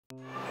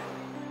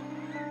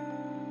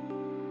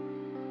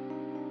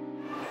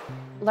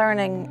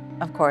Learning,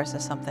 of course,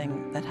 is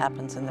something that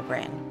happens in the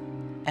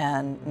brain,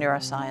 and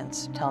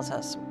neuroscience tells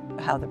us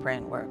how the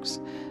brain works.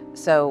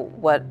 So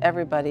what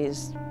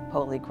everybody's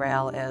holy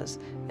grail is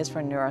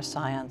for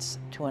neuroscience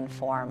to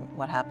inform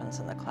what happens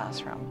in the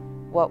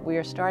classroom. What we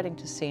are starting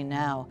to see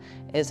now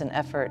is an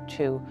effort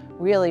to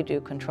really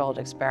do controlled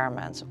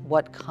experiments.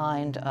 What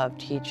kind of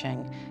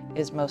teaching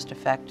is most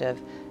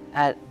effective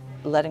at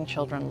letting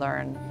children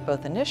learn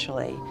both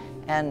initially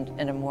and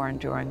in a more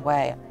enduring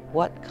way?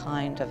 What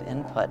kind of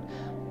input?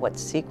 What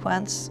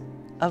sequence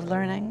of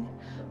learning?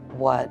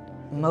 What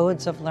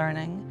modes of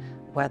learning?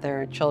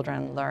 Whether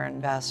children learn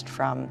best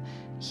from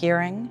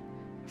hearing,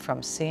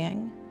 from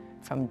seeing,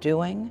 from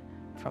doing,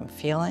 from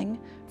feeling,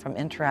 from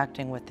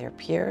interacting with their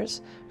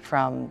peers,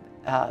 from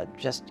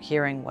just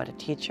hearing what a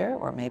teacher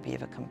or maybe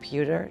if a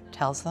computer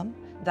tells them.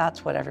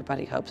 That's what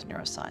everybody hopes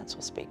neuroscience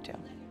will speak to.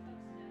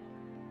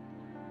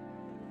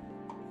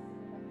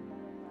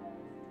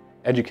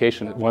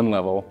 Education at one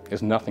level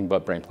is nothing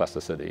but brain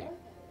plasticity.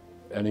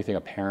 Anything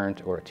a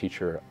parent or a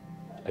teacher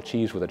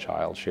achieves with a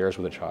child, shares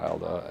with a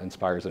child,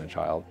 inspires in a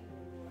child,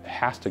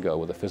 has to go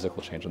with a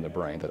physical change in the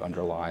brain that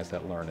underlies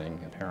that learning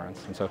in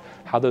parents. And so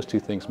how those two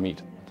things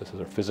meet, this is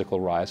a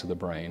physical rise of the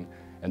brain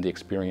and the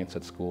experience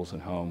at schools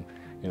and home,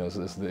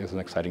 is an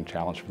exciting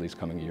challenge for these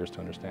coming years to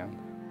understand.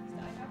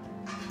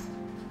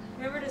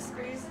 Remember to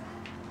squeeze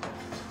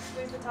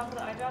the top of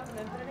the eye drop and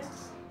then put it in?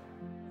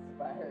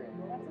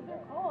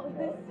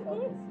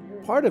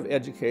 Part of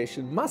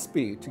education must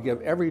be to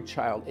give every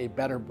child a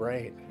better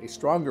brain, a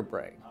stronger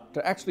brain,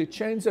 to actually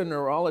change their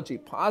neurology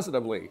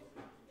positively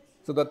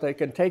so that they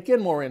can take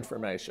in more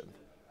information.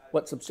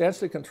 What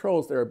substantially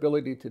controls their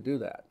ability to do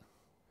that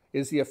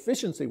is the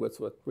efficiency with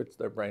which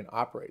their brain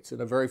operates in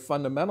a very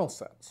fundamental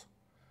sense.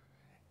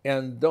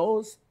 And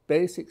those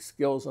basic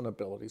skills and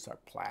abilities are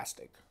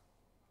plastic.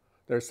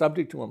 They're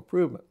subject to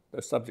improvement,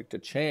 they're subject to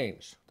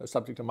change, they're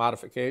subject to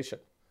modification.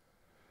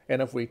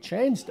 And if we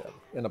change them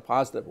in a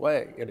positive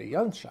way in a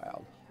young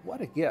child,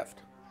 what a gift.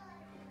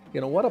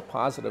 What a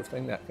positive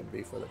thing that can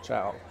be for the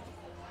child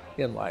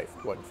in life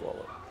going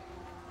forward.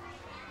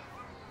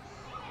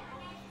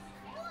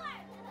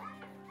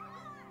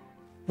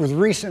 With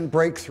recent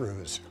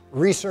breakthroughs,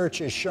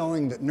 research is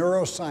showing that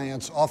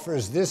neuroscience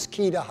offers this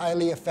key to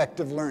highly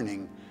effective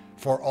learning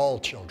for all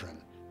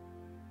children.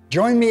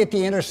 Join me at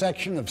the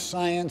intersection of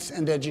science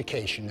and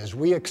education as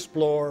we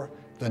explore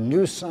the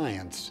new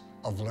science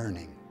of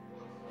learning.